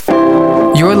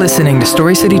listening to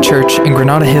Story City Church in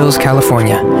Granada Hills,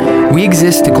 California. We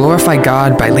exist to glorify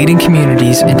God by leading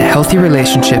communities into healthy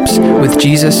relationships with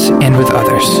Jesus and with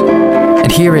others.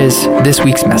 And here is this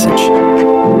week's message.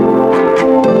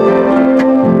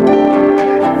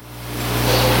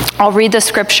 I'll read the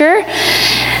scripture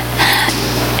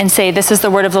and say, "This is the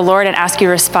word of the Lord," and ask you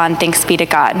to respond, "Thanks be to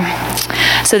God."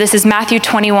 So this is Matthew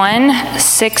 21,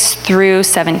 6 through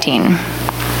 17.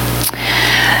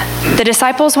 The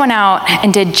disciples went out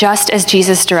and did just as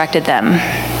Jesus directed them.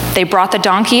 They brought the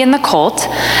donkey and the colt,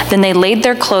 then they laid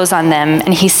their clothes on them,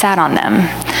 and he sat on them.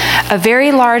 A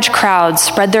very large crowd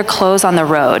spread their clothes on the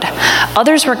road.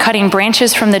 Others were cutting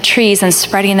branches from the trees and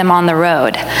spreading them on the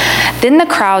road. Then the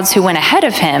crowds who went ahead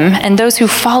of him and those who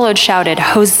followed shouted,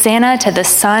 "Hosanna to the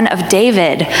Son of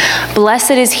David!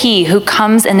 Blessed is he who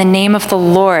comes in the name of the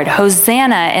Lord!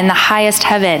 Hosanna in the highest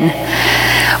heaven!"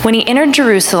 When he entered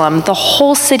Jerusalem, the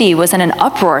whole city was in an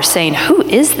uproar, saying, "Who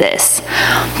is this?"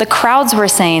 The crowds were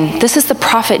saying, "This is the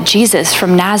prophet Jesus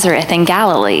from Nazareth in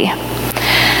Galilee."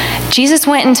 Jesus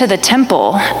went into the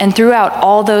temple and threw out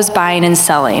all those buying and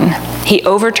selling. He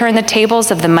overturned the tables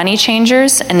of the money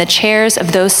changers and the chairs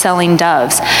of those selling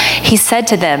doves. He said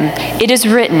to them, "It is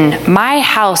written, 'My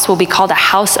house will be called a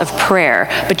house of prayer,'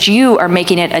 but you are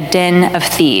making it a den of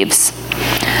thieves."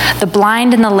 The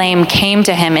blind and the lame came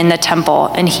to him in the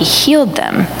temple, and he healed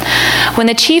them. When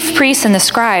the chief priests and the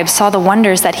scribes saw the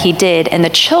wonders that he did, and the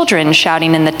children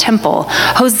shouting in the temple,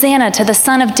 "Hosanna to the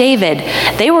Son of David,"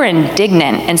 they were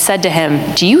indignant and said to him,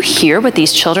 "Do you hear what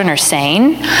these children are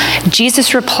saying?"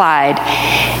 Jesus replied,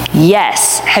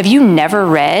 "Yes, have you never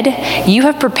read? You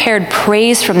have prepared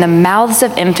praise from the mouths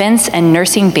of infants and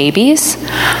nursing babies?"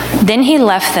 Then he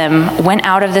left them, went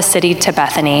out of the city to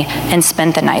Bethany, and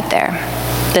spent the night there.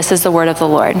 This is the word of the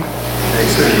Lord.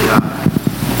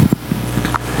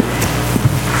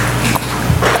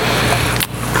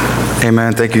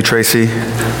 Amen. Thank you, Tracy.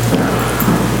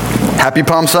 Happy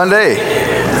Palm Sunday.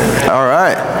 All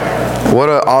right. What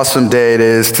an awesome day it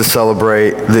is to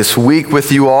celebrate this week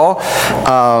with you all.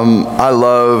 I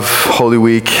love Holy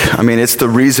Week. I mean, it's the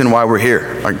reason why we're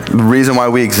here. Like, the reason why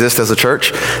we exist as a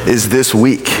church is this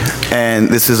week. And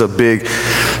this is a big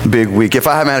week. If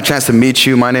I haven't had a chance to meet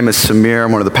you, my name is Sameer.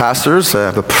 I'm one of the pastors. I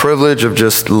have the privilege of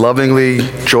just lovingly,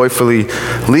 joyfully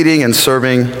leading and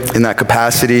serving in that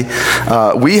capacity.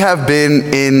 We have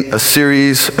been in a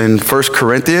series in 1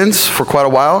 Corinthians for quite a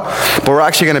while, but we're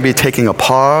actually going to be taking a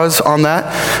pause on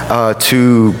that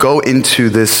to go into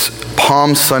this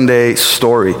Palm Sunday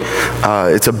story.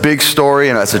 It's a big story,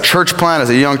 and as a church plant, as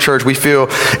a young church, we feel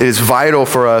it is vital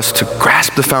for us to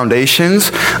grasp the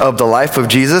foundations of the life of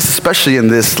Jesus, especially in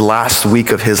this last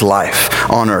week of his life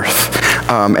on earth.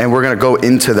 And we're going to go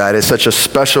into that. It's such a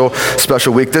special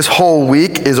week. This whole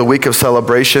week is a week of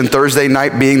celebration. Thursday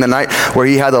night being the night where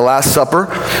he had the Last Supper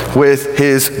with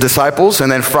his disciples.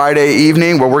 And then Friday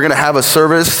evening where we're going to have a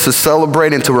service to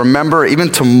celebrate and to remember, even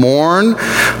to mourn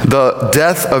the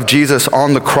death of Jesus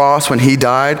on the cross when he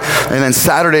died. And then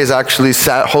Saturday is actually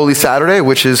Holy Saturday,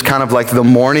 which is kind of like the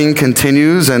mourning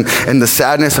continues and the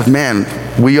sadness of, man,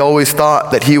 we always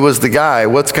thought that he was the guy.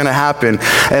 What's going to happen?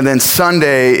 And then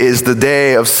Sunday is the day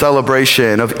of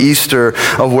celebration, of Easter,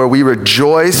 of where we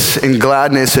rejoice in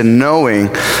gladness and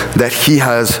knowing that he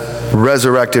has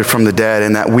resurrected from the dead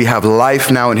and that we have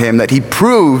life now in him, that he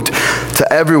proved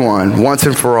to everyone once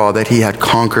and for all that he had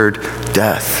conquered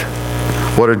death.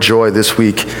 What a joy this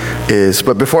week is.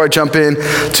 But before I jump in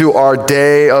to our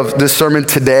day of this sermon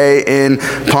today in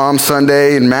Palm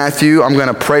Sunday in Matthew, I'm going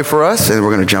to pray for us and we're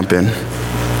going to jump in.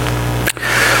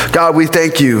 God, we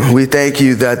thank you. We thank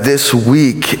you that this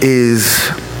week is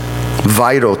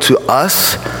vital to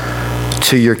us,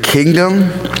 to your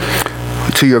kingdom,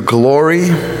 to your glory,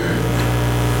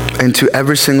 and to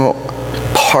every single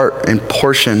part and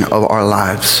portion of our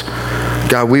lives.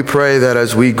 God, we pray that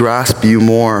as we grasp you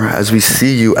more, as we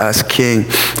see you as King,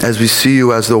 as we see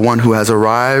you as the one who has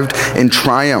arrived in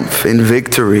triumph, in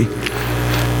victory,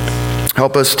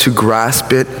 help us to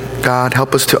grasp it. God,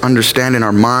 help us to understand in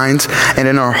our minds and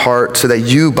in our heart so that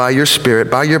you, by your Spirit,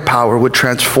 by your power, would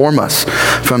transform us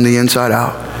from the inside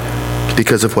out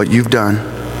because of what you've done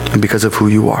and because of who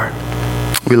you are.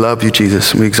 We love you,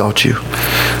 Jesus, and we exalt you.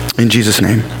 In Jesus'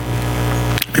 name,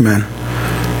 amen.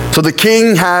 So the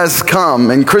King has come.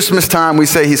 In Christmas time, we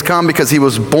say he's come because he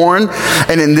was born.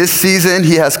 And in this season,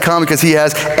 he has come because he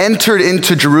has entered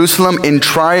into Jerusalem in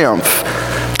triumph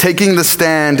taking the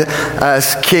stand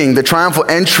as king. The triumphal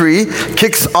entry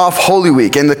kicks off Holy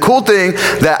Week. And the cool thing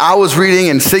that I was reading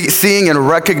and seeing and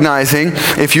recognizing,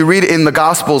 if you read in the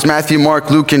Gospels, Matthew,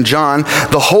 Mark, Luke, and John,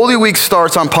 the Holy Week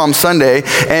starts on Palm Sunday.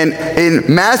 And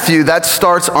in Matthew, that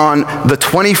starts on the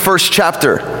 21st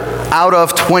chapter out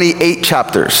of 28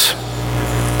 chapters.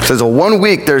 It says 1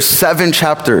 week, there's 7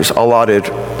 chapters allotted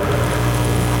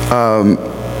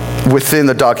within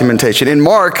the documentation. In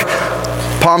Mark,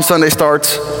 Palm Sunday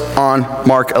starts on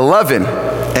Mark 11,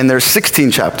 and there's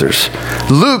 16 chapters.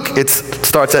 Luke, it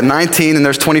starts at 19, and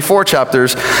there's 24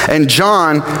 chapters. And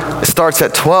John starts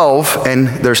at 12, and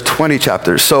there's 20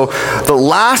 chapters. So the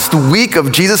last week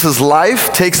of Jesus'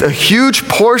 life takes a huge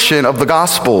portion of the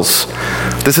Gospels.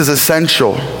 This is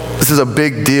essential. This is a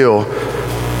big deal.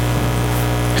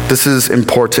 This is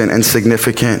important and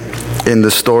significant in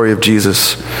the story of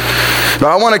Jesus. Now,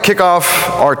 I want to kick off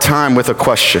our time with a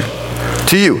question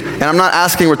to you. And I'm not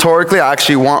asking rhetorically, I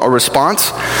actually want a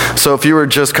response. So if you were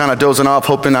just kind of dozing off,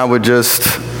 hoping I would just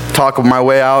talk my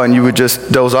way out and you would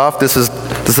just doze off, this is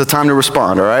the time to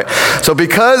respond, all right? So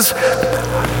because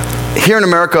here in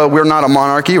America, we're not a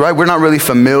monarchy, right? We're not really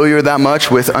familiar that much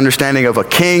with understanding of a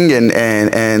king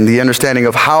and the understanding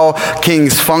of how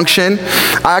kings function.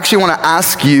 I actually want to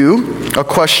ask you a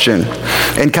question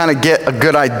and kind of get a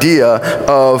good idea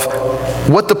of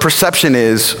what the perception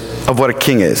is of what a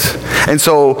king is. And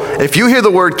so if you hear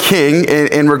the word king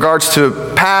in regards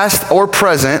to past or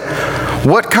present,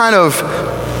 what kind of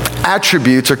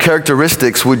attributes or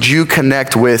characteristics would you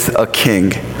connect with a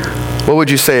king? What would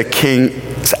you say a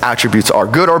king's attributes are,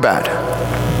 good or bad?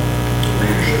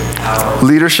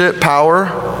 Leadership, power.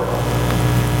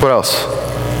 What else?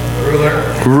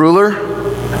 Ruler.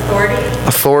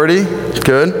 Authority.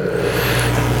 Good.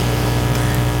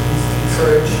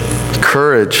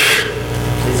 Courage.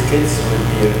 His kids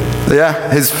would be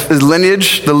Yeah, his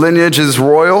lineage, the lineage is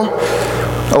royal.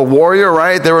 A warrior,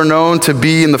 right? They were known to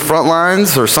be in the front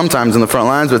lines, or sometimes in the front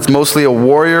lines, but it's mostly a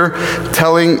warrior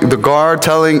telling the guard,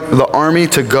 telling the army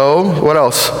to go. What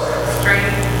else?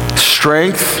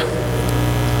 Strength.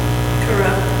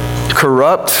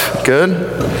 Corrupt. Good.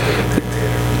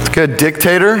 Good.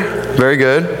 Dictator. Very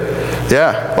good.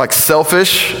 Yeah, like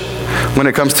selfish when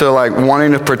it comes to like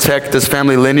wanting to protect this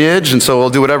family lineage, and so we'll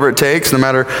do whatever it takes, no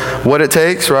matter what it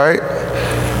takes, right?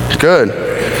 Good.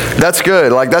 That's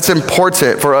good. Like, that's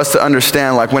important for us to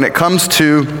understand. Like, when it comes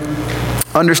to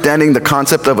understanding the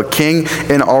concept of a king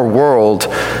in our world,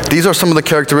 these are some of the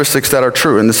characteristics that are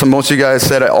true. And most of you guys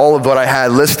said all of what I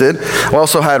had listed. I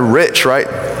also had rich, right?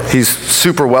 He's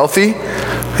super wealthy.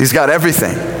 He's got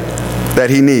everything that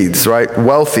he needs, right?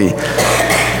 Wealthy,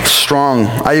 strong.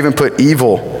 I even put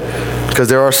evil, because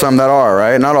there are some that are,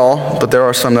 right? Not all, but there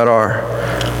are some that are.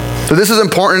 So this is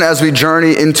important as we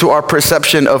journey into our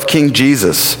perception of King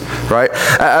Jesus, right?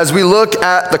 As we look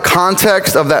at the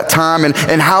context of that time and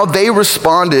how they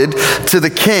responded to the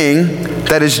king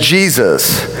that is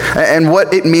Jesus, and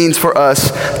what it means for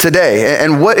us today.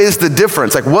 And what is the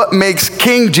difference? Like, what makes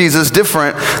King Jesus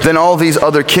different than all these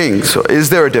other kings? So is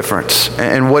there a difference?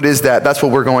 And what is that? That's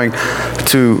what we're going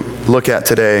to look at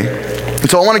today. And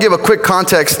so I want to give a quick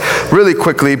context really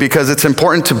quickly, because it's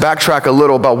important to backtrack a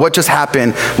little about what just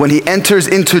happened when he enters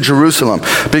into Jerusalem.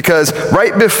 Because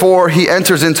right before he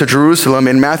enters into Jerusalem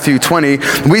in Matthew 20,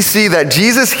 we see that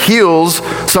Jesus heals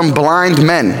some blind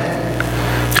men.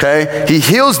 Okay? He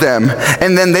heals them,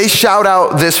 and then they shout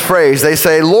out this phrase. They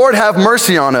say, "Lord, have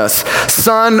mercy on us,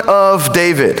 Son of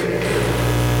David."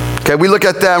 Okay, we look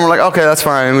at that and we're like, okay, that's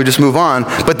fine, and we just move on.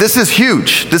 But this is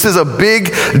huge. This is a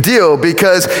big deal,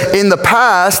 because in the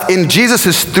past, in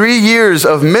Jesus' 3 years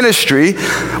of ministry,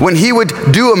 when he would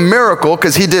do a miracle,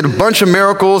 because he did a bunch of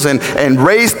miracles and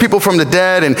raised people from the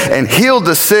dead and healed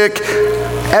the sick,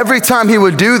 every time he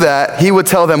would do that, he would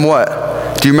tell them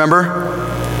what? Do you remember?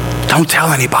 Don't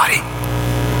tell anybody.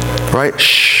 Right?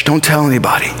 Shh, don't tell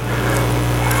anybody.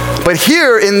 But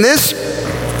here in this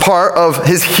part of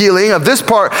his healing, of this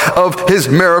part of his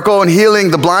miracle and healing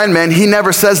the blind men, he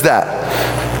never says that.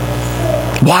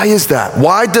 Why is that?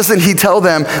 Why doesn't he tell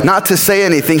them not to say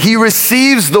anything? He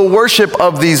receives the worship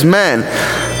of these men.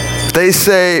 They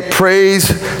say, "Praise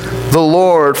the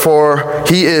Lord, for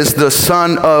he is the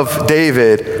Son of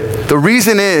David." The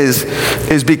reason is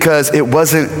because it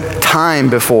wasn't time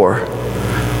before.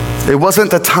 It wasn't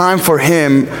the time for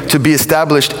him to be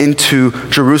established into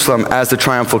Jerusalem as the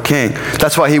triumphal king.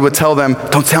 That's why he would tell them,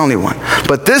 don't tell anyone.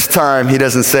 But this time, he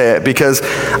doesn't say it, because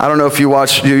I don't know if you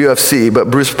watch UFC,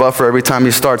 but Bruce Buffer, every time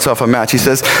he starts off a match, he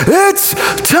says, "It's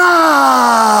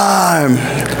time."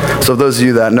 So those of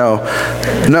you that know,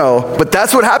 but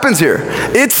that's what happens here.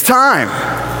 It's time.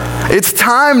 It's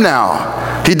time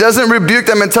now. He doesn't rebuke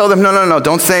them and tell them, no,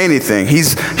 don't say anything.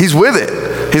 He's with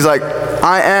it. He's like,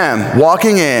 I am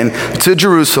walking in to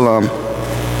Jerusalem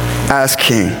as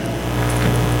king.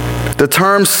 The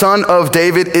term son of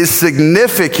David is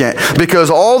significant because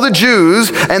all the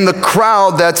Jews and the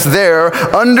crowd that's there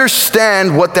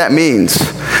understand what that means.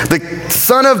 The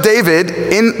son of David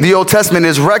in the Old Testament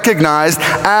is recognized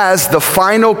as the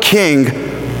final king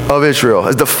of Israel,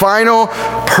 as the final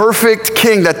perfect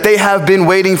king that they have been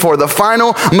waiting for, the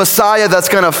final Messiah that's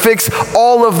going to fix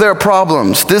all of their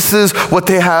problems. This is what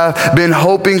they have been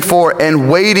hoping for and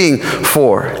waiting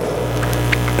for.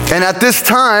 And at this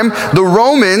time, the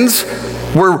Romans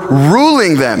were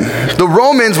ruling them. The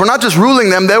Romans were not just ruling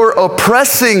them, they were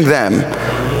oppressing them.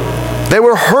 They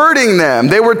were hurting them.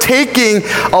 They were taking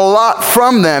a lot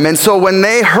from them. And so when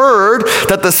they heard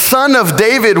that the son of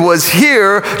David was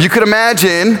here, you could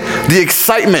imagine the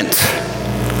excitement,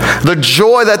 the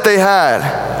joy that they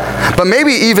had. But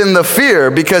maybe even the fear,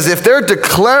 because if they're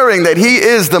declaring that he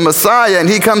is the Messiah and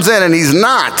he comes in and he's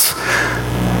not,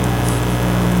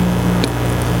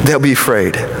 they'll be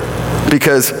afraid,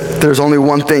 because there's only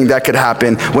one thing that could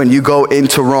happen when you go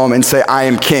into Rome and say, I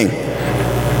am king.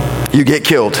 You get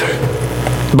killed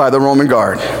by the Roman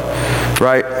guard,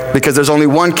 right? Because there's only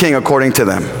one king according to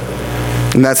them,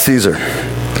 and that's Caesar.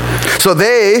 So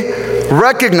they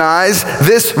recognize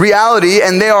this reality,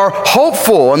 and they are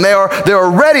hopeful, and they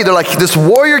are ready. They're like, this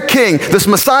warrior king, this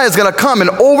Messiah is going to come and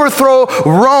overthrow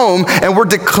Rome, and we're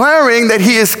declaring that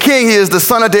he is king. He is the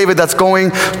son of David that's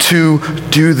going to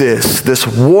do this. This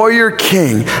warrior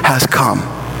king has come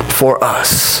for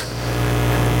us.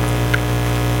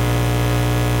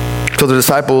 So the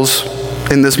disciples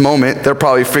in this moment, they're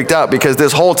probably freaked out, because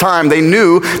this whole time they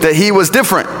knew that he was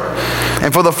different.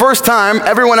 And for the first time,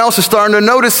 everyone else is starting to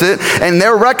notice it, and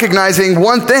they're recognizing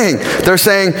one thing. They're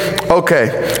saying, okay,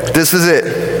 this is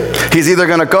it. He's either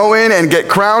going to go in and get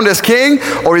crowned as king,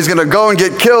 or he's going to go and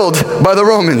get killed by the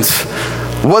Romans.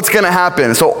 What's going to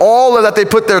happen? So all of that they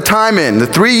put their time in, the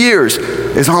 3 years,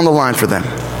 is on the line for them.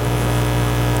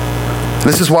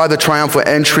 This is why the triumphal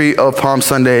entry of Palm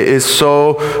Sunday is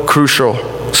so crucial,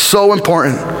 so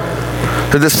important.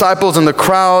 The disciples and the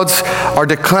crowds are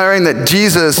declaring that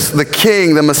Jesus, the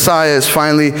King, the Messiah, is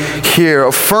finally here.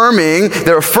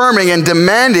 They're affirming and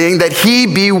demanding that he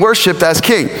be worshiped as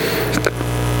king.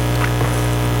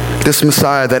 This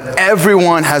Messiah that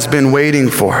everyone has been waiting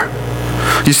for.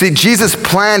 You see, Jesus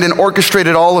planned and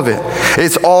orchestrated all of it.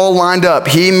 It's all lined up.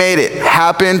 He made it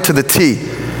happen to the T.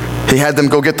 He had them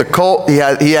go get the colt. He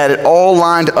had it all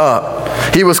lined up.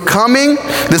 He was coming,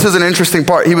 this is an interesting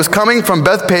part, he was coming from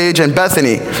Bethpage and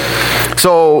Bethany.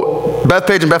 So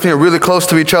Bethpage and Bethany are really close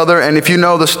to each other, and if you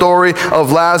know the story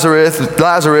of Lazarus,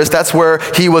 that's where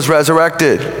he was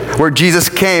resurrected, where Jesus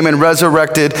came and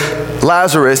resurrected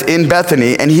Lazarus in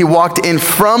Bethany, and he walked in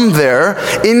from there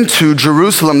into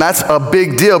Jerusalem. That's a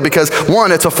big deal, because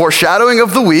one, it's a foreshadowing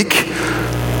of the week.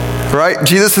 Right?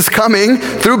 Jesus is coming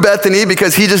through Bethany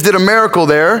because he just did a miracle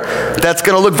there that's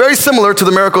going to look very similar to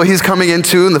the miracle he's coming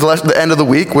into in the end of the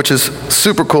week, which is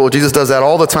super cool. Jesus does that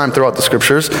all the time throughout the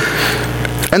scriptures.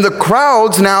 And the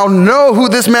crowds now know who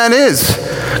this man is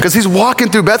because he's walking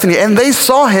through Bethany, and they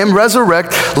saw him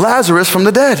resurrect Lazarus from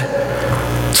the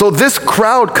dead. So this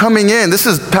crowd coming in, this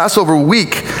is Passover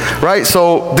week, right?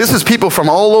 So this is people from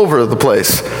all over the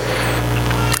place.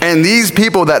 And these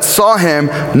people that saw him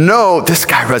know this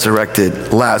guy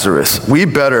resurrected Lazarus. We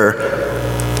better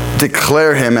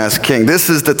declare him as king. This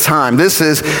is the time. This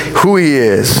is who he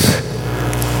is.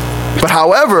 But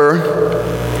however,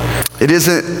 it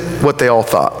isn't what they all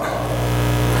thought.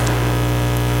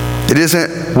 It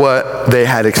isn't what they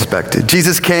had expected.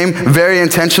 Jesus came very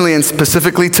intentionally and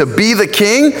specifically to be the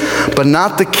king, but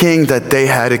not the king that they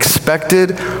had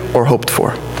expected or hoped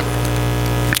for.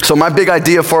 So my big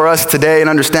idea for us today in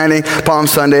understanding Palm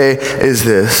Sunday is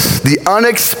this. The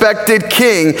unexpected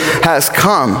king has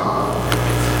come,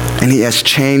 and he has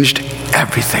changed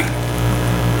everything.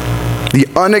 The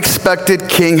unexpected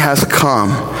king has come,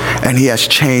 and he has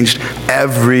changed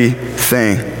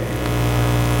everything.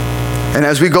 And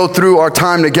as we go through our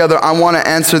time together, I want to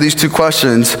answer these two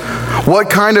questions. What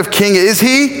kind of king is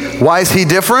he? Why is he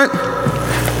different?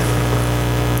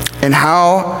 And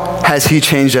how has he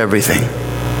changed everything?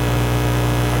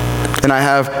 And I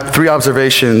have 3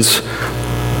 observations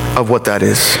of what that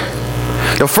is.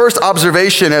 The first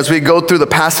observation as we go through the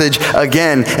passage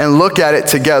again and look at it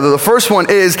together, the first one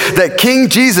is that King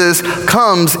Jesus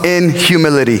comes in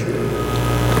humility.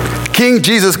 King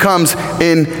Jesus comes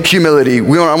in humility.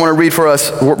 I want to read for us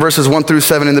verses 1 through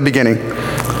 7 in the beginning.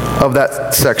 of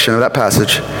that section, of that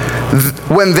passage.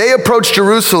 When they approached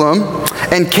Jerusalem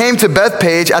and came to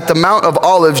Bethpage at the Mount of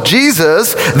Olives,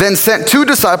 Jesus then sent 2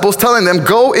 disciples, telling them,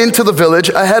 "Go into the village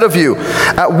ahead of you.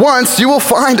 At once you will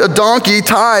find a donkey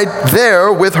tied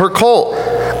there with her colt.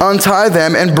 Untie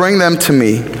them and bring them to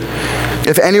me.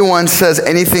 If anyone says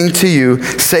anything to you,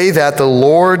 say that the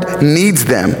Lord needs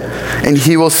them, and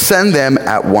he will send them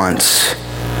at once."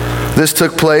 This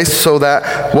took place so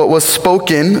that what was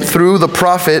spoken through the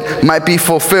prophet might be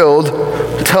fulfilled.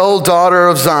 "Tell daughter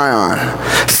of Zion,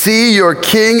 see, your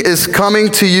king is coming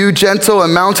to you, gentle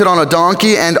and mounted on a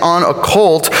donkey and on a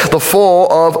colt, the foal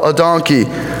of a donkey."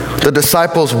 The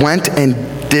disciples went and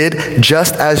did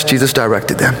just as Jesus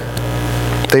directed them.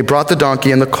 They brought the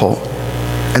donkey and the colt,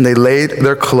 and they laid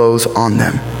their clothes on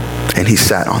them, and he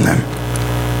sat on them.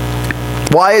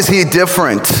 Why is he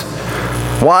different?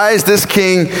 Why is this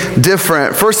king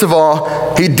different? First of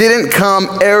all, he didn't come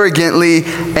arrogantly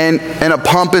and in a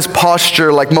pompous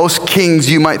posture like most kings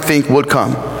you might think would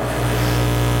come.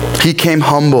 He came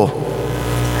humble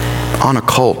on a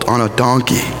colt, on a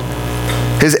donkey.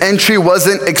 His entry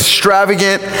wasn't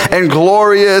extravagant and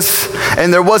glorious,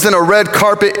 and there wasn't a red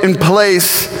carpet in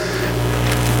place.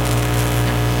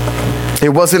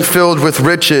 It wasn't filled with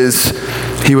riches.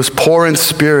 He was poor in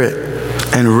spirit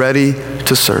and ready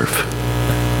to serve.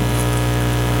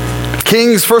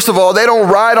 Kings, first of all, they don't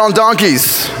ride on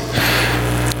donkeys.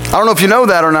 I don't know if you know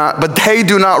that or not, but they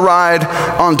do not ride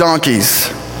on donkeys.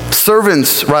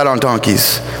 Servants ride on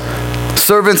donkeys.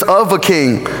 Servants of a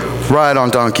king ride on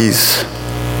donkeys.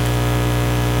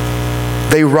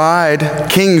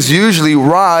 Kings usually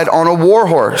ride on a war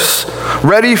horse,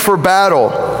 ready for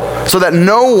battle, so that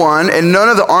no one and none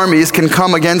of the armies can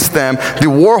come against them. The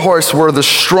war horse were the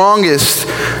strongest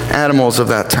animals of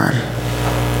that time.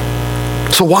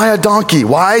 So why a donkey?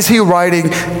 Why is he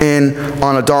riding in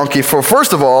on a donkey? For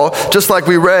first of all, just like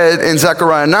we read in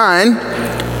Zechariah 9,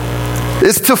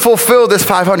 it's to fulfill this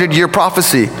 500-year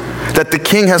prophecy that the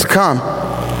king has come.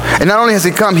 And not only has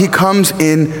he come, he comes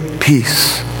in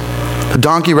peace. The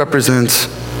donkey represents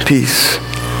peace.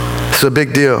 It's a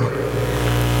big deal.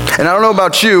 And I don't know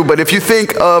about you, but if you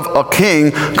think of a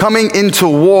king coming into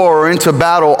war or into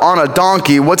battle on a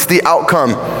donkey, what's the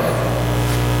outcome?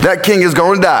 That king is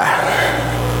going to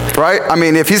die, right? I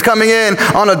mean, if he's coming in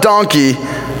on a donkey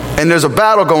and there's a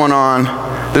battle going on,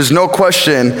 there's no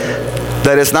question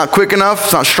that it's not quick enough,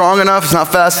 it's not strong enough, it's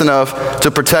not fast enough to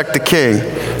protect the king.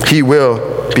 He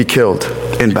will be killed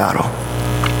in battle.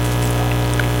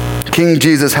 King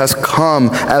Jesus has come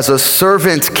as a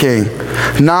servant king,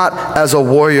 not as a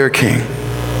warrior king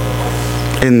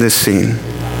in this scene.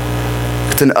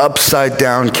 It's an upside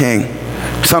down king.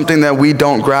 Something that we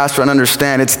don't grasp and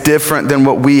understand. It's different than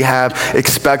what we have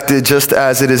expected, just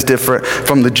as it is different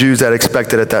from the Jews that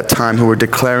expected at that time, who were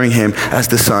declaring him as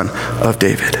the son of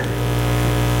David.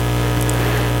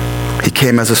 He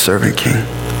came as a servant king.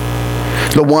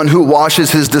 The one who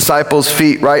washes his disciples'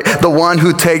 feet, right? The one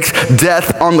who takes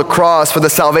death on the cross for the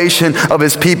salvation of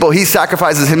his people. He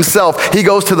sacrifices himself. He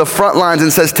goes to the front lines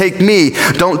and says, "Take me,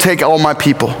 don't take all my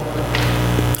people."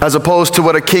 As opposed to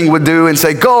what a king would do and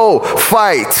say, "Go,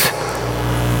 fight."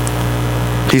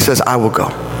 He says, "I will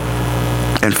go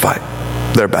and fight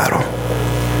their battle."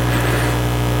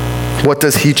 What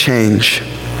does he change?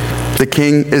 The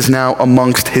king is now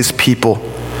amongst his people,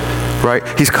 right?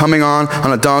 He's coming on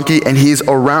a donkey, and he's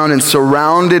around and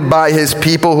surrounded by his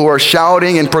people who are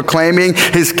shouting and proclaiming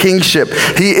his kingship.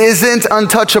 He isn't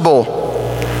untouchable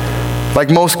like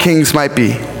most kings might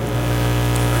be.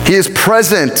 He is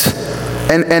present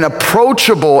and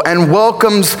approachable and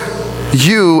welcomes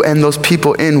you and those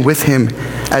people in with him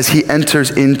as he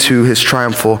enters into his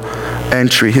triumphal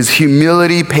entry. His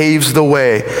humility paves the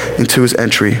way into his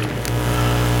entry.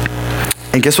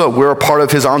 And guess what? We're a part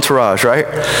of his entourage, right?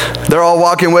 They're all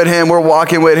walking with him. We're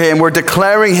walking with him. We're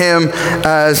declaring him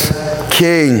as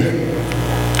king.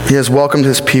 He has welcomed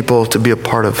his people to be a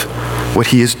part of what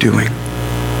he is doing,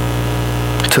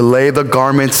 to lay the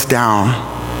garments down.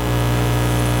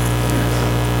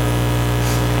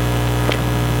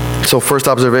 So first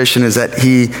observation is that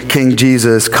King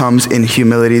Jesus, comes in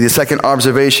humility. The second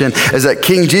observation is that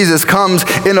King Jesus comes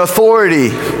in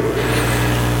authority.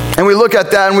 And we look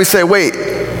at that and we say, wait,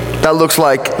 that looks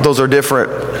like those are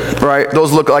different, right?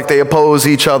 Those look like they oppose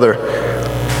each other.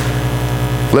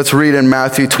 Let's read in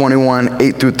Matthew 21,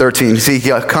 8 through 13. See, he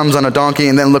comes on a donkey,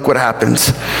 and then look what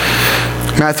happens.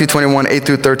 Matthew 21, 8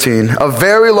 through 13. A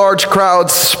very large crowd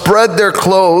spread their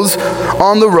clothes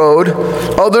on the road.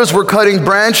 Others were cutting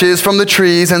branches from the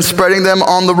trees and spreading them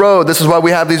on the road. This is why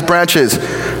we have these branches.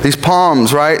 these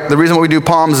palms, right? The reason why we do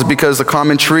palms is because the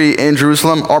common tree in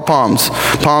Jerusalem are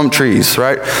palm trees,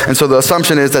 right? And so the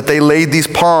assumption is that they laid these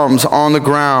palms on the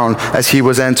ground as he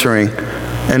was entering,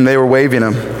 and they were waving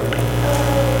them.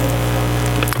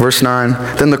 Verse 9,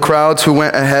 then the crowds who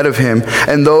went ahead of him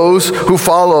and those who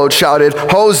followed shouted,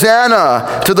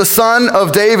 Hosanna to the Son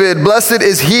of David. Blessed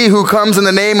is he who comes in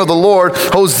the name of the Lord.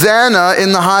 Hosanna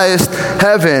in the highest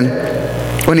heaven.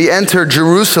 When he entered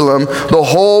Jerusalem, the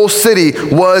whole city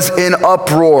was in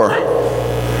uproar,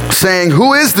 saying,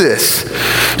 who is this?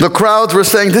 The crowds were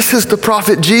saying, this is the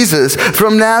prophet Jesus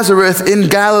from Nazareth in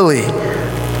Galilee.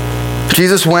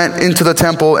 Jesus went into the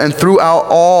temple and threw out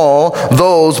all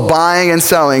those buying and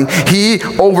selling. He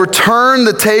overturned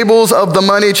the tables of the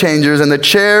money changers and the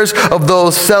chairs of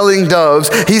those selling doves.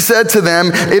 He said to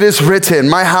them, it is written,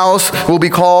 my house will be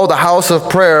called a house of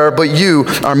prayer, but you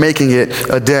are making it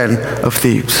a den of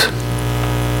thieves.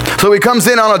 So he comes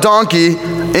in on a donkey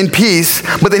in peace,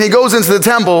 but then he goes into the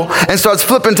temple and starts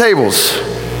flipping tables.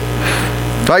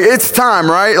 Like, it's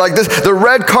time, right? Like this, the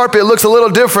red carpet looks a little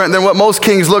different than what most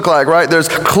kings look like, right? There's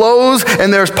clothes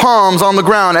and there's palms on the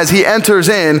ground as he enters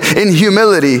in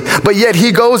humility. But yet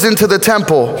he goes into the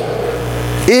temple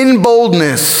in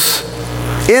boldness,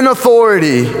 in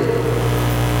authority.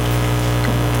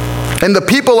 And the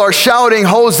people are shouting,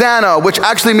 Hosanna, which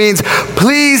actually means,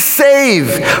 please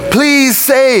save, please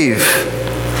save.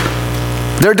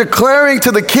 They're declaring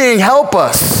to the king, help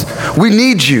us, we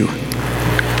need you.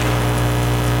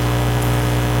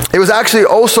 It was actually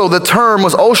also, the term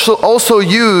was also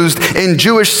used in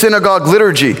Jewish synagogue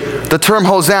liturgy. The term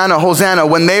Hosanna, Hosanna,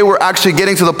 when they were actually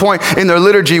getting to the point in their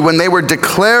liturgy when they were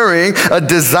declaring a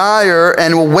desire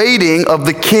and waiting of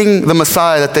the king, the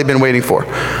Messiah that they've been waiting for.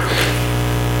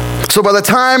 So by the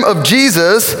time of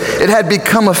Jesus, it had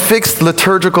become a fixed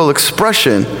liturgical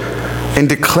expression in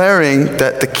declaring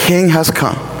that the king has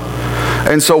come.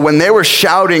 And so when they were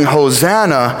shouting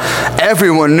Hosanna,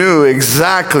 everyone knew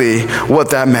exactly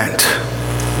what that meant.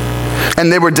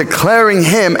 And they were declaring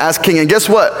him as king. And guess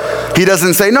what? He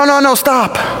doesn't say, no,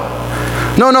 stop.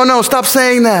 No, stop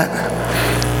saying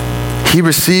that. He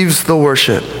receives the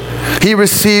worship. He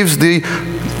receives the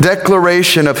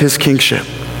declaration of his kingship.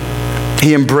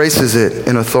 He embraces it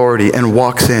in authority and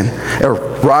walks in, or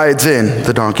rides in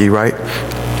the donkey, right?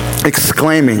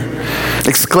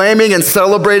 Exclaiming and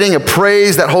celebrating a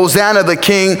praise that Hosanna the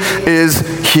King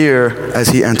is here as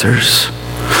he enters.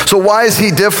 So why is he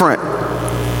different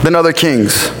than other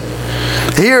kings?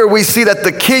 Here we see that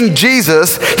the King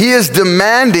Jesus, he is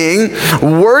demanding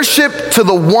worship to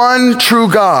the one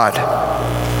true God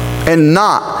and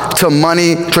not to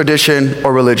money, tradition,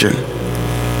 or religion.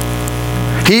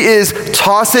 He is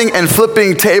tossing and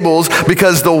flipping tables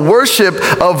because the worship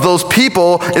of those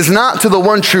people is not to the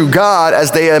one true God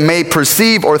as they may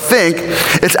perceive or think.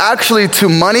 It's actually to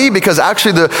money, because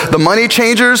actually the money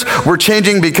changers were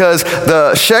changing because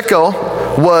the shekel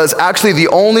was actually the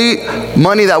only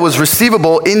money that was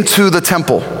receivable into the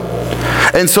temple.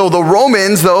 And so the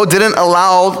Romans, though, didn't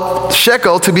allow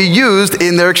shekel to be used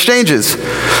in their exchanges.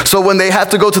 So when they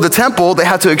had to go to the temple, they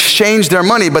had to exchange their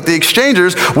money, but the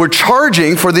exchangers were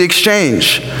charging for the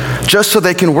exchange just so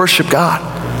they can worship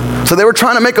God. So they were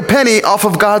trying to make a penny off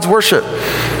of God's worship.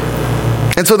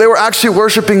 And so they were actually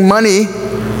worshiping money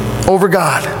over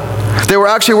God. They were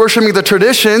actually worshiping the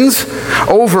traditions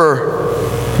over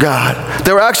God.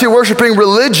 They were actually worshiping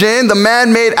religion, the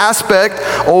man-made aspect,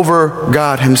 over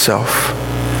God himself.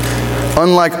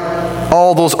 Unlike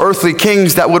all those earthly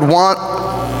kings that would want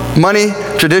money,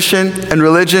 tradition, and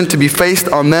religion to be faced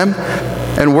on them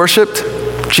and worshiped,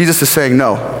 Jesus is saying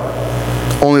no.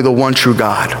 Only the one true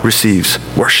God receives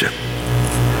worship.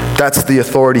 That's the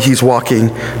authority he's walking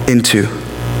into.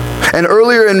 And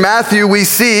earlier in Matthew, we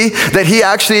see that he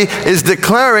actually is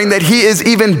declaring that he is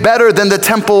even better than the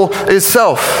temple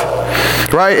itself.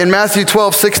 Right? In Matthew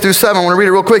 12, 6 through 7, I want to read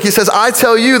it real quick. He says, I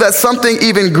tell you that something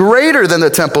even greater than the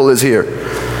temple is here.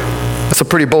 That's a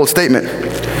pretty bold statement.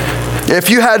 If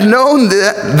you had known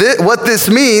what this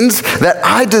means, that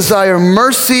I desire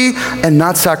mercy and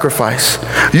not sacrifice,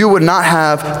 you would not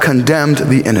have condemned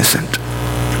the innocent.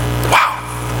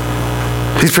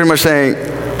 Wow. He's pretty much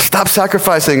saying, stop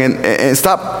sacrificing and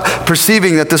stop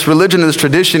perceiving that this religion and this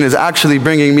tradition is actually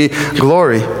bringing me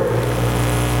glory.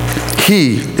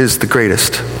 He is the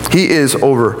greatest. He is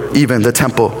over even the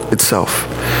temple itself.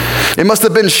 It must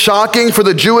have been shocking for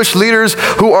the Jewish leaders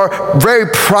who are very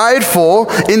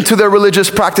prideful into their religious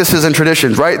practices and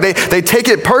traditions, right? They take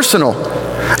it personal.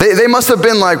 They must have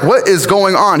been like, what is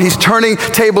going on? He's turning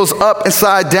tables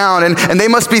upside down, and they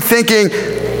must be thinking,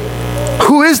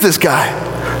 who is this guy?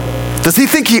 Does he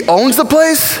think he owns the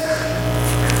place?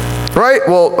 Right?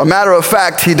 Well, a matter of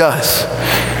fact, he does.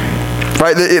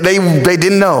 Right? They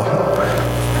didn't know,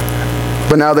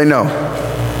 but now they know.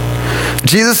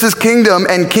 Jesus' kingdom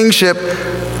and kingship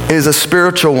is a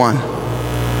spiritual one.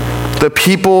 The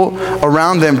people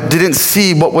around them didn't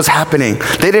see what was happening.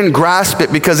 They didn't grasp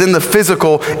it because in the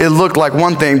physical, it looked like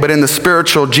one thing, but in the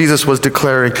spiritual, Jesus was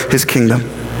declaring his kingdom.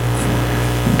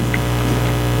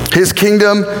 His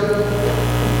kingdom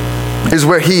is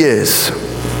where he is.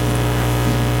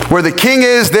 Where the king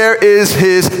is, there is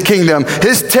his kingdom.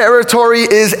 His territory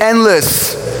is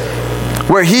endless.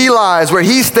 Where he lies, where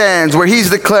he stands, where he's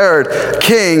declared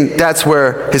king, that's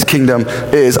where his kingdom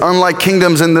is. Unlike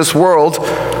kingdoms in this world,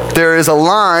 there is a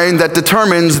line that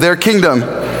determines their kingdom.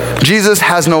 Jesus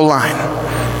has no line.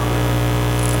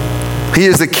 He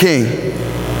is the king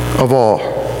of all.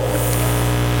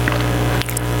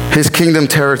 His kingdom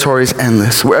territory is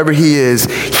endless. Wherever he is,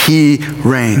 he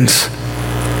reigns.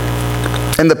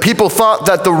 And the people thought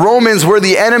that the Romans were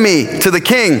the enemy to the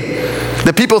king.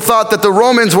 The people thought that the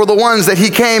Romans were the ones that he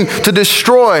came to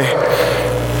destroy.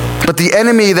 But the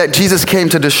enemy that Jesus came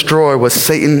to destroy was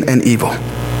Satan and evil.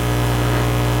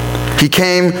 He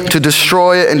came to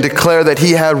destroy it and declare that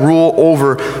he had rule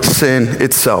over sin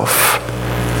itself.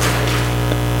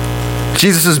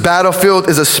 Jesus' battlefield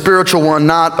is a spiritual one,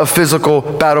 not a physical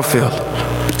battlefield.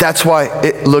 That's why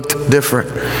it looked different.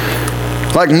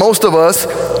 Like most of us,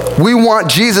 we want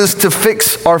Jesus to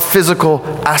fix our physical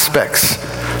aspects.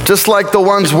 Just like the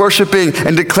ones worshiping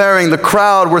and declaring, the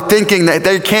crowd were thinking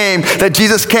that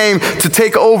Jesus came to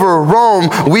take over Rome.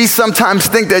 We sometimes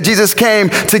think that Jesus came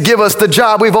to give us the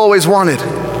job we've always wanted.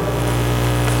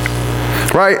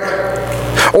 Right?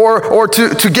 Or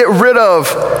to get rid of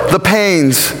the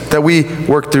pains that we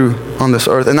work through on this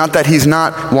earth. And not that he's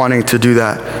not wanting to do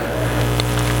that.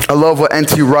 I love what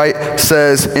N.T. Wright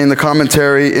says in the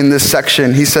commentary in this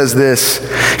section. He says this.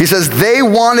 He says, they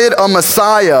wanted a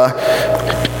Messiah,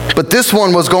 but this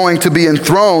one was going to be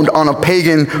enthroned on a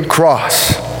pagan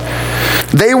cross.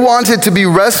 They wanted to be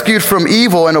rescued from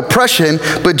evil and oppression,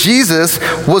 but Jesus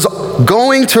was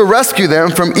going to rescue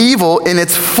them from evil in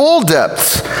its full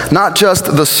depths, not just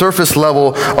the surface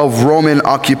level of Roman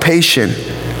occupation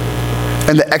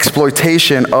and the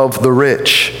exploitation of the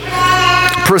rich.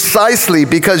 Precisely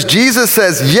because Jesus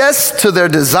says yes to their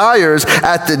desires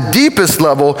at the deepest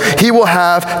level, he will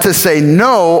have to say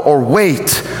no or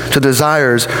wait to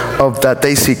desires of that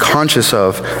they see conscious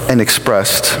of and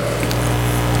expressed.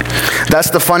 That's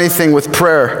the funny thing with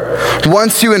prayer.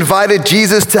 Once you invited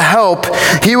Jesus to help,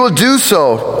 he will do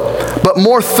so, but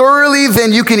more thoroughly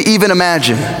than you can even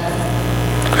imagine.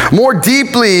 More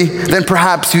deeply than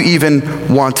perhaps you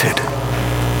even wanted.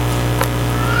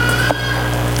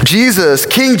 Jesus,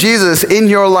 King Jesus in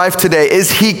your life today,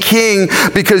 is he king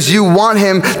because you want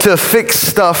him to fix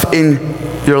stuff in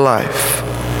your life?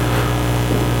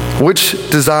 Which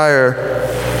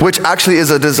actually is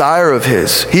a desire of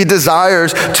his. He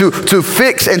desires to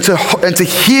fix and to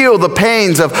heal the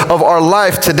pains of our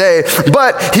life today,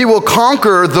 but he will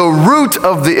conquer the root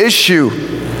of the issue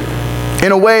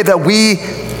in a way that we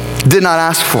did not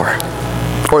ask for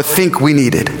or think we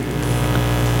needed.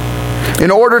 In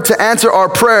order to answer our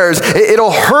prayers,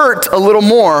 it'll hurt a little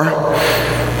more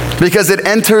because it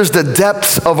enters the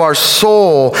depths of our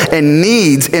soul and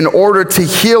needs in order to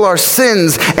heal our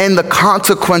sins and the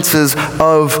consequences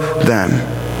of them.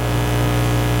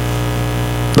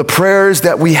 The prayers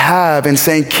that we have in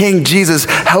saying, King Jesus,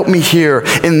 help me here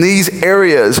in these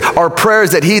areas are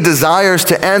prayers that he desires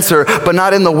to answer, but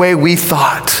not in the way we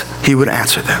thought he would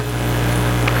answer them.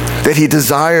 That he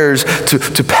desires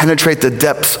to penetrate the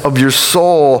depths of your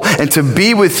soul and to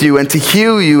be with you and to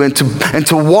heal you and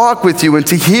to walk with you and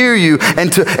to hear you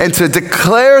and to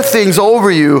declare things over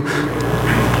you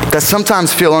that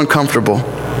sometimes feel uncomfortable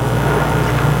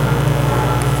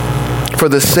for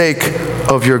the sake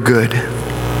of your good.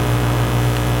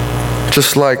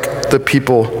 Just like the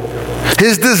people.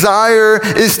 His desire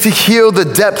is to heal the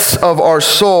depths of our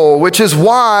soul, which is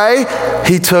why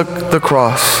he took the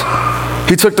cross.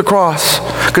 He took the cross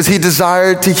because he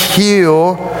desired to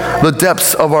heal the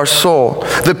depths of our soul.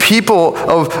 The people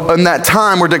in that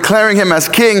time were declaring him as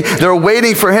king. They're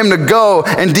waiting for him to go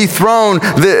and dethrone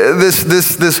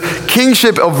this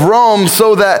kingship of Rome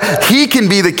so that he can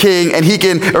be the king and he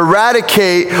can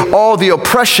eradicate all the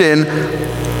oppression.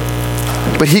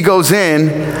 But he goes in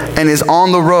and is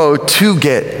on the road to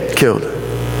get killed.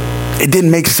 It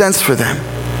didn't make sense for them.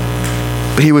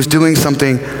 But he was doing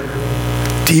something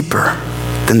deeper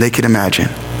than they could imagine.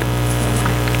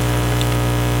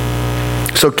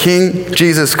 So King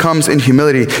Jesus comes in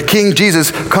humility. King Jesus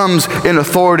comes in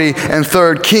authority. And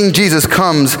third, King Jesus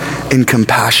comes in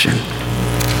compassion.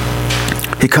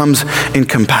 He comes in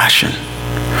compassion.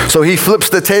 So he flips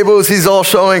the tables. He's all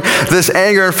showing this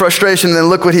anger and frustration. And then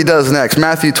look what he does next.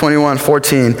 Matthew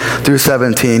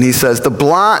 21:14-17. He says, the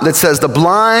blind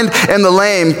and the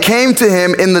lame came to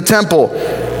him in the temple,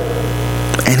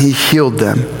 and he healed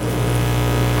them.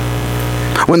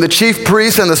 When the chief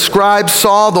priests and the scribes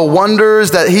saw the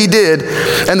wonders that he did,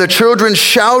 and the children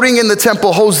shouting in the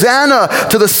temple, Hosanna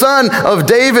to the Son of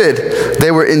David,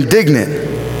 they were indignant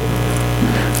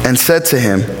and said to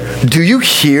him, do you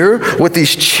hear what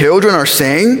these children are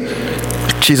saying?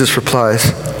 Jesus replies,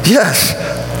 yes.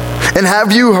 And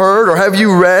have you heard or have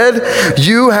you read?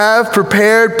 You have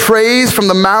prepared praise from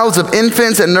the mouths of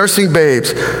infants and nursing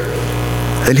babes.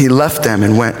 Then he left them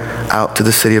and went out to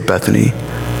the city of Bethany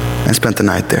and spent the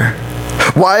night there.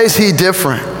 Why is he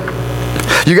different?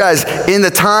 You guys, in the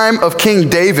time of King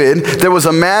David, there was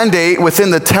a mandate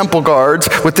within the temple guards,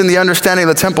 within the understanding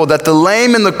of the temple, that the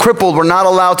lame and the crippled were not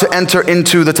allowed to enter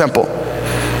into the temple.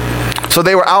 So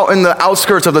they were out in the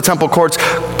outskirts of the temple courts,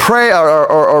 praying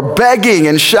or begging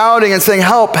and shouting and saying,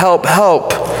 help, help,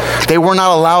 help. They were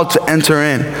not allowed to enter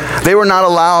in. They were not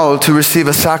allowed to receive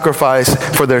a sacrifice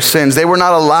for their sins. They were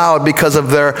not allowed because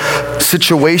of their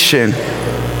situation.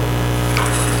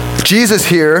 Jesus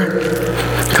here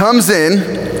comes in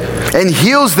and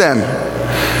heals them,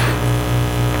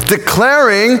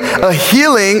 declaring a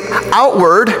healing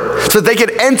outward so they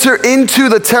could enter into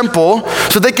the temple,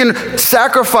 so they can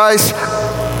sacrifice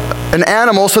an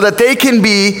animal so that they can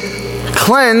be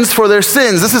cleansed for their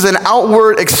sins. This is an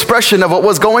outward expression of what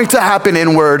was going to happen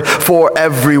inward for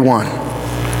everyone.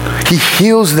 He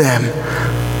heals them,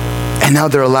 and now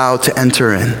they're allowed to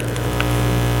enter in.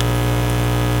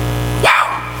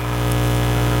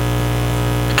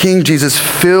 King Jesus,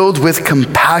 filled with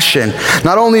compassion,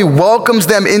 not only welcomes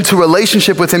them into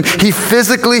relationship with him, he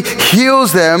physically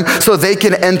heals them so they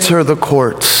can enter the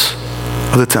courts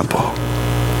of the temple.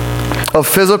 A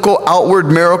physical outward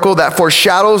miracle that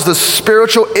foreshadows the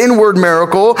spiritual inward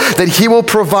miracle that he will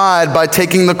provide by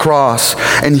taking the cross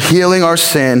and healing our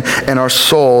sin and our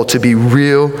soul to be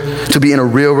in a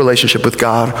real relationship with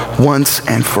God once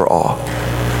and for all.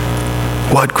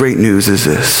 What great news is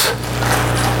this?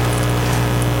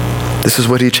 This is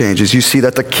what he changes. You see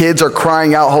that the kids are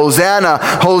crying out, Hosanna,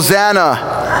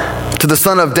 Hosanna to the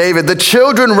Son of David. The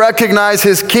children recognize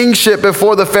his kingship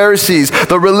before the Pharisees,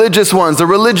 the religious ones, the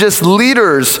religious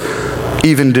leaders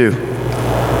even do.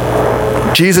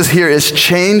 Jesus here is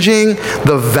changing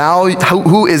the value,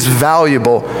 who is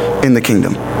valuable in the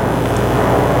kingdom.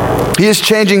 He is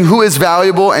changing who is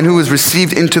valuable and who is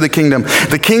received into the kingdom.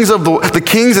 The kings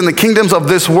and the kingdoms of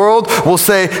this world will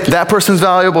say, that person's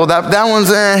valuable, that one's,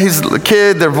 he's a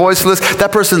kid, they're voiceless,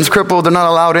 that person's crippled, they're not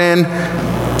allowed in.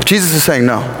 Jesus is saying,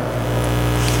 no.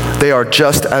 They are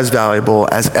just as valuable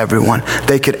as everyone.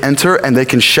 They could enter and they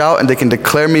can shout and they can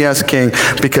declare me as king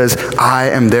because I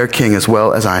am their king as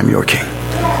well as I am your king.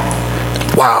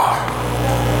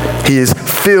 Wow. He is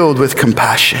filled with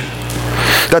compassion.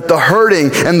 That the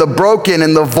hurting and the broken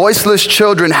and the voiceless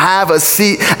children have a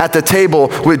seat at the table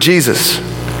with Jesus.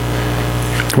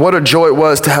 What a joy it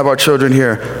was to have our children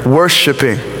here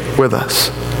worshiping with us.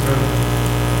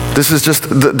 This is just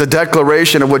the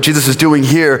declaration of what Jesus is doing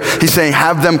here. He's saying,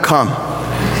 have them come.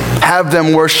 Have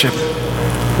them worship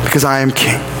because I am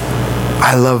king.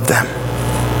 I love them.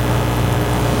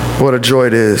 What a joy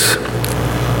it is.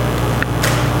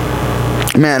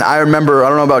 Man, I remember, I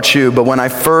don't know about you, but when I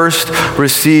first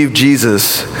received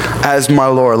Jesus as my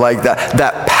Lord, like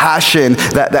that passion,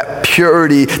 that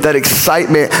purity, that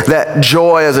excitement, that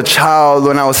joy as a child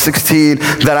when I was 16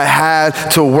 that I had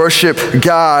to worship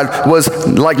God was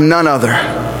like none other.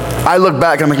 I look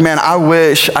back and I'm like, man, I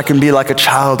wish I can be like a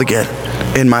child again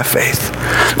in my faith.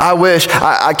 I wish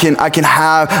I can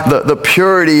have the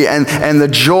purity and the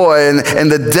joy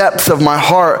and the depths of my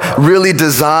heart really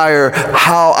desire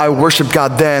how I worship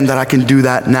God then, that I can do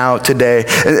that now today.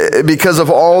 Because of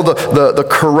all the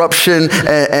corruption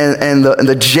and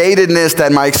the jadedness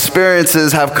that my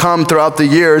experiences have come throughout the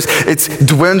years, it's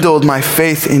dwindled my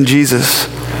faith in Jesus.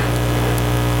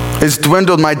 It's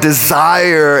dwindled my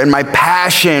desire and my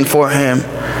passion for him.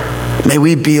 May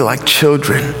we be like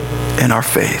children in our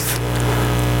faith.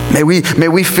 May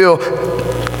we feel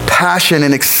passion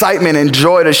and excitement and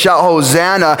joy to shout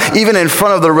Hosanna even in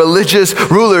front of the religious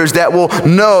rulers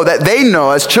that they know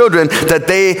as children that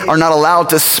they are not allowed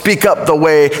to speak up the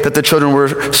way that the children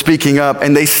were speaking up,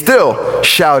 and they still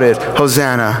shouted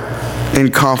Hosanna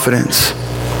in confidence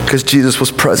because Jesus was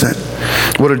present.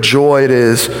 What a joy it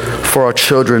is for our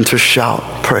children to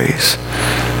shout praise.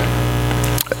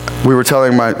 We were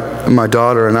telling my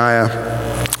daughter and I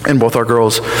and both our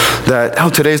girls, that,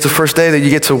 today's the first day that you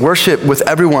get to worship with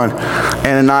everyone.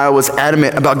 And Anaya was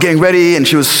adamant about getting ready, and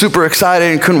she was super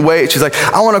excited and couldn't wait. She's like,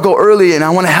 I want to go early, and I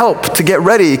want to help to get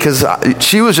ready, because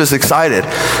she was just excited.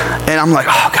 And I'm like,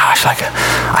 oh gosh, like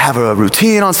I have a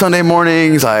routine on Sunday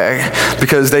mornings,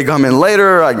 because they come in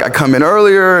later, I come in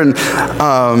earlier, and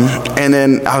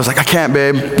then I was like, I can't,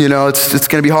 babe, it's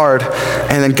going to be hard.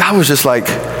 And then God was just like,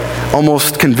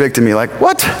 almost convicted me, like,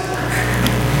 what?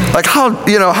 Like,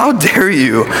 how dare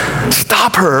you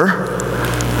stop her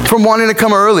from wanting to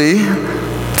come early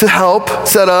to help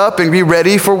set up and be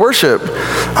ready for worship?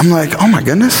 I'm like, oh my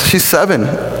goodness, she's 7.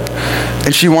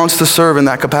 And she wants to serve in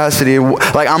that capacity.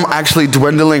 Like, I'm actually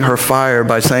dwindling her fire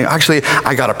by saying, actually,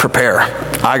 I got to prepare.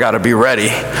 I got to be ready.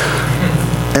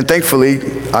 And thankfully,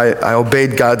 I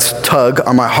obeyed God's tug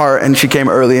on my heart, and she came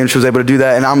early, and she was able to do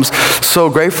that. And I'm so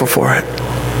grateful for it.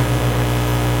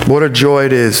 What a joy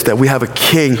it is that we have a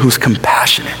king who's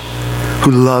compassionate,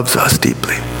 who loves us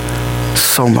deeply,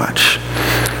 so much.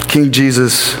 King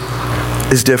Jesus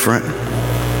is different.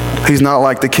 He's not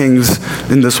like the kings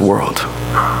in this world.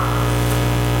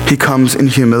 He comes in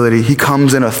humility. He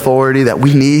comes in authority that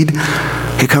we need.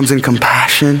 He comes in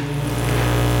compassion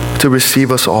to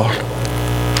receive us all.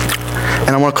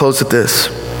 And I want to close with this.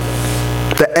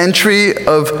 The entry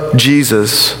of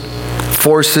Jesus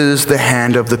forces the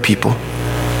hand of the people.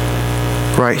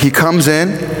 Right? He comes in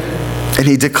and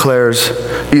he declares,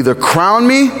 either crown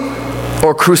me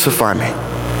or crucify me.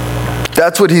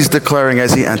 That's what he's declaring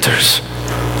as he enters.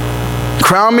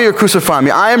 Crown me or crucify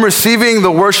me. I am receiving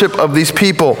the worship of these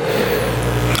people.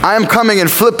 I am coming and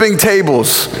flipping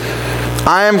tables.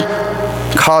 I am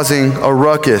causing a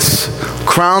ruckus.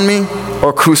 Crown me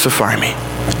or crucify me.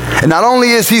 And not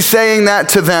only is he saying that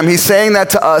to them, he's saying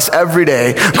that to us every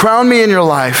day. Crown me in your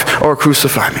life or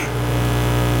crucify me.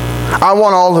 I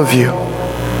want all of you.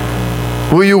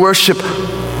 Will you worship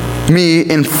me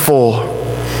in full?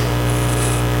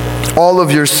 All of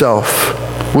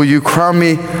yourself. Will you crown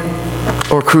me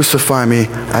or crucify me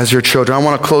as your children? I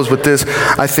want to close with this.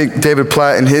 I think David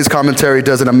Platt in his commentary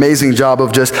does an amazing job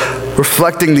of just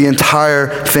reflecting the entire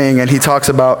thing. And he talks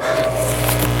about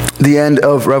the end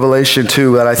of Revelation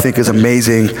 2 that I think is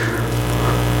amazing.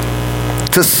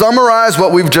 To summarize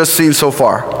what we've just seen so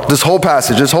far, this whole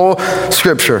passage, this whole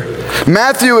scripture,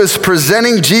 Matthew is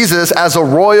presenting Jesus as a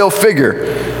royal figure,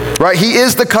 right? He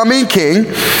is the coming king,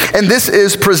 and this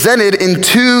is presented in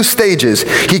 2 stages.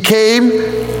 He came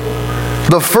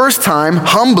the first time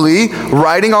humbly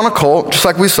riding on a colt, just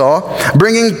like we saw,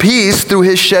 bringing peace through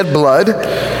his shed blood.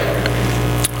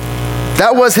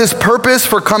 That was his purpose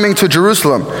for coming to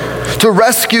Jerusalem, to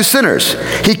rescue sinners.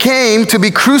 He came to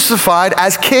be crucified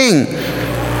as king,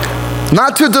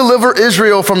 not to deliver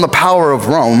Israel from the power of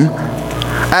Rome,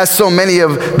 as so many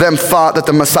of them thought that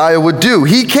the Messiah would do.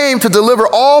 He came to deliver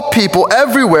all people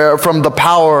everywhere from the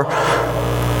power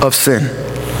of sin.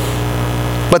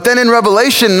 But then in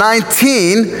Revelation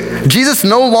 19, Jesus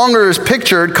no longer is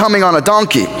pictured coming on a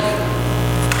donkey,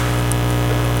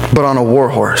 but on a war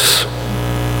horse.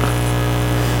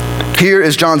 Here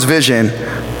is John's vision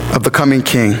of the coming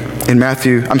king in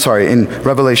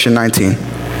Revelation 19.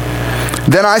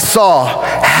 Then I saw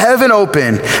heaven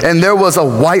open, and there was a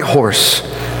white horse.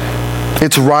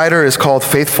 Its rider is called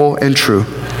Faithful and True,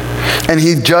 and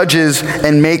he judges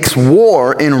and makes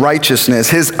war in righteousness.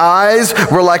 His eyes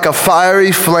were like a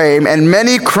fiery flame, and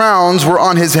many crowns were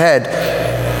on his head.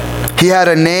 He had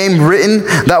a name written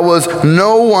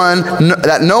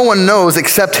that no one knows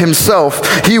except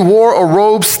himself. He wore a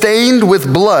robe stained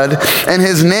with blood, and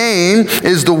his name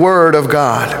is the Word of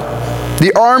God.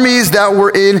 The armies that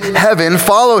were in heaven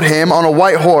followed him on a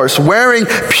white horse, wearing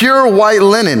pure white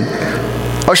linen.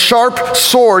 A sharp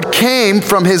sword came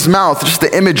from his mouth, just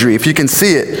the imagery, if you can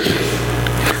see it,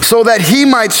 so that he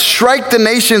might strike the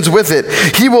nations with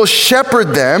it. He will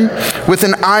shepherd them with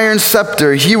an iron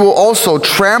scepter. He will also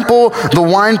trample the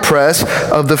winepress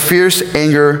of the fierce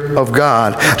anger of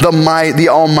God, the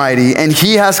Almighty. And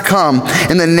he has come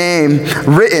in the name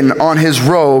written on his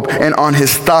robe and on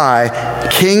his thigh,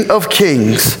 King of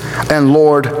Kings and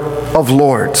Lord of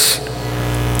Lords.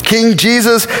 King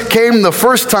Jesus came the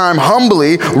first time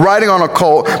humbly riding on a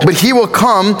colt, but he will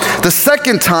come the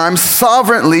second time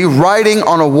sovereignly riding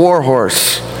on a war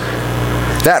horse.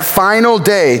 That final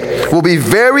day will be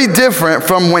very different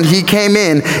from when he came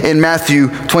in Matthew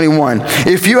 21.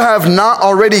 If you have not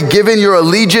already given your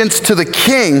allegiance to the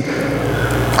King,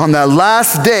 on that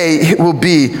last day it will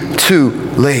be too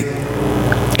late.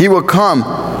 He will come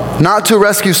not to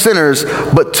rescue sinners,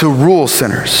 but to rule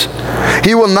sinners.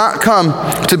 He will not come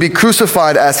to be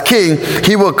crucified as king.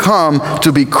 He will come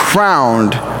to be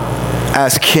crowned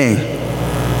as king.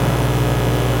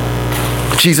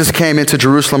 Jesus came into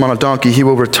Jerusalem on a donkey. He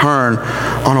will return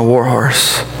on a war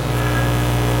horse.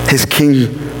 His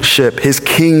kingship, his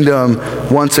kingdom,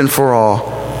 once and for all,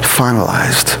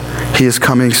 finalized. He is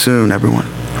coming soon, everyone.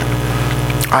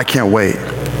 I can't wait.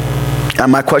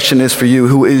 And my question is for you,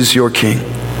 who is your king?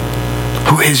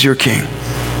 Who is your king?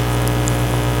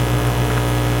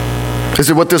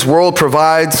 Is it what this world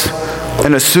provides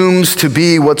and assumes to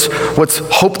be what's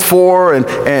hoped for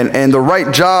and the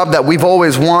right job that we've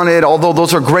always wanted, although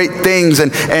those are great things,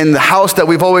 and the house that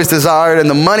we've always desired, and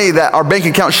the money that our bank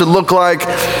account should look like?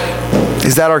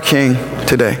 Is that our king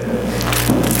today?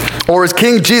 Or is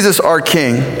King Jesus our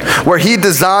king, where he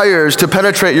desires to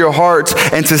penetrate your hearts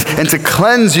and to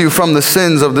cleanse you from the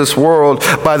sins of this world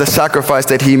by the sacrifice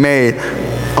that he made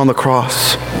on the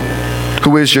cross?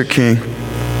 Who is your king?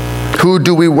 Who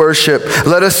do we worship?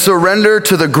 Let us surrender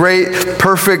to the great,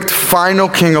 perfect, final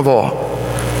King of all,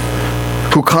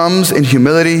 who comes in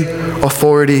humility,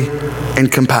 authority,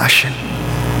 and compassion.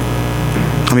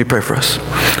 Let me pray for us.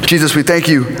 Jesus, we thank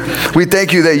you. We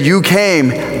thank you that you came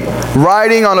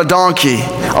riding on a donkey.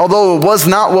 Although it was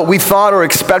not what we thought or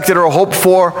expected or hoped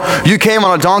for, you came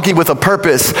on a donkey with a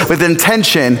purpose, with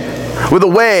intention, with a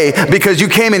way, because you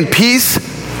came in peace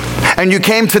and you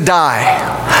came to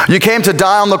die. You came to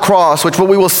die on the cross, which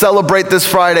we will celebrate this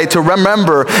Friday, to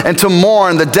remember and to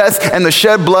mourn the death and the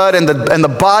shed blood and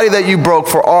the body that you broke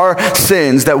for our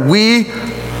sins that we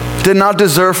did not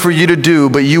deserve for you to do,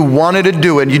 but you wanted to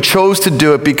do it. You chose to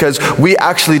do it because we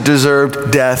actually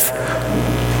deserved death.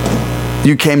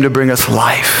 You came to bring us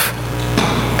life,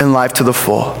 and life to the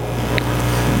full.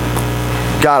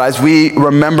 God, as we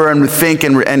remember and think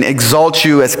and exalt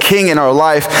you as King in our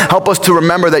life, help us to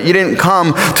remember that you didn't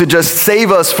come to just save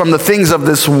us from the things of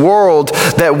this world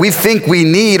that we think we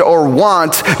need or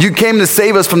want. You came to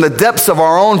save us from the depths of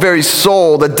our own very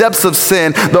soul, the depths of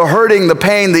sin, the hurting, the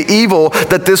pain, the evil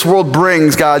that this world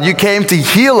brings, God. You came to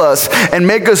heal us and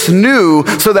make us new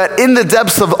so that in the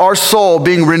depths of our soul,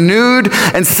 being renewed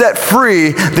and set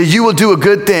free, that you will do a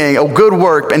good thing, a good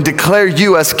work, and declare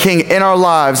you as King in our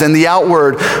lives, and the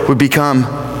outward would become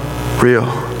real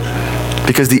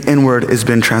because the inward has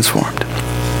been transformed.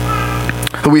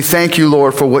 But we thank you,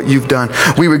 Lord, for what you've done.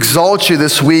 We exalt you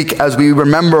this week as we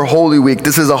remember Holy Week.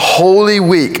 This is a holy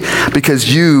week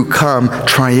because you come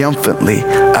triumphantly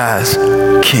as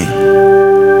King.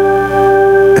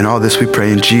 And all this we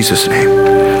pray in Jesus' name.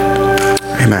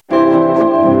 Amen.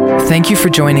 Thank you for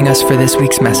joining us for this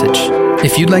week's message.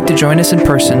 If you'd like to join us in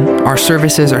person, our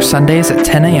services are Sundays at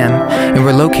 10 a.m. and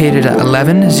we're located at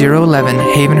 11011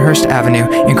 Havenhurst Avenue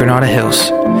in Granada Hills.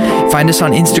 Find us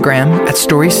on Instagram at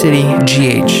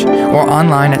StoryCityGH or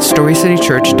online at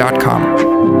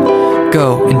StoryCityChurch.com.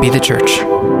 Go and be the church.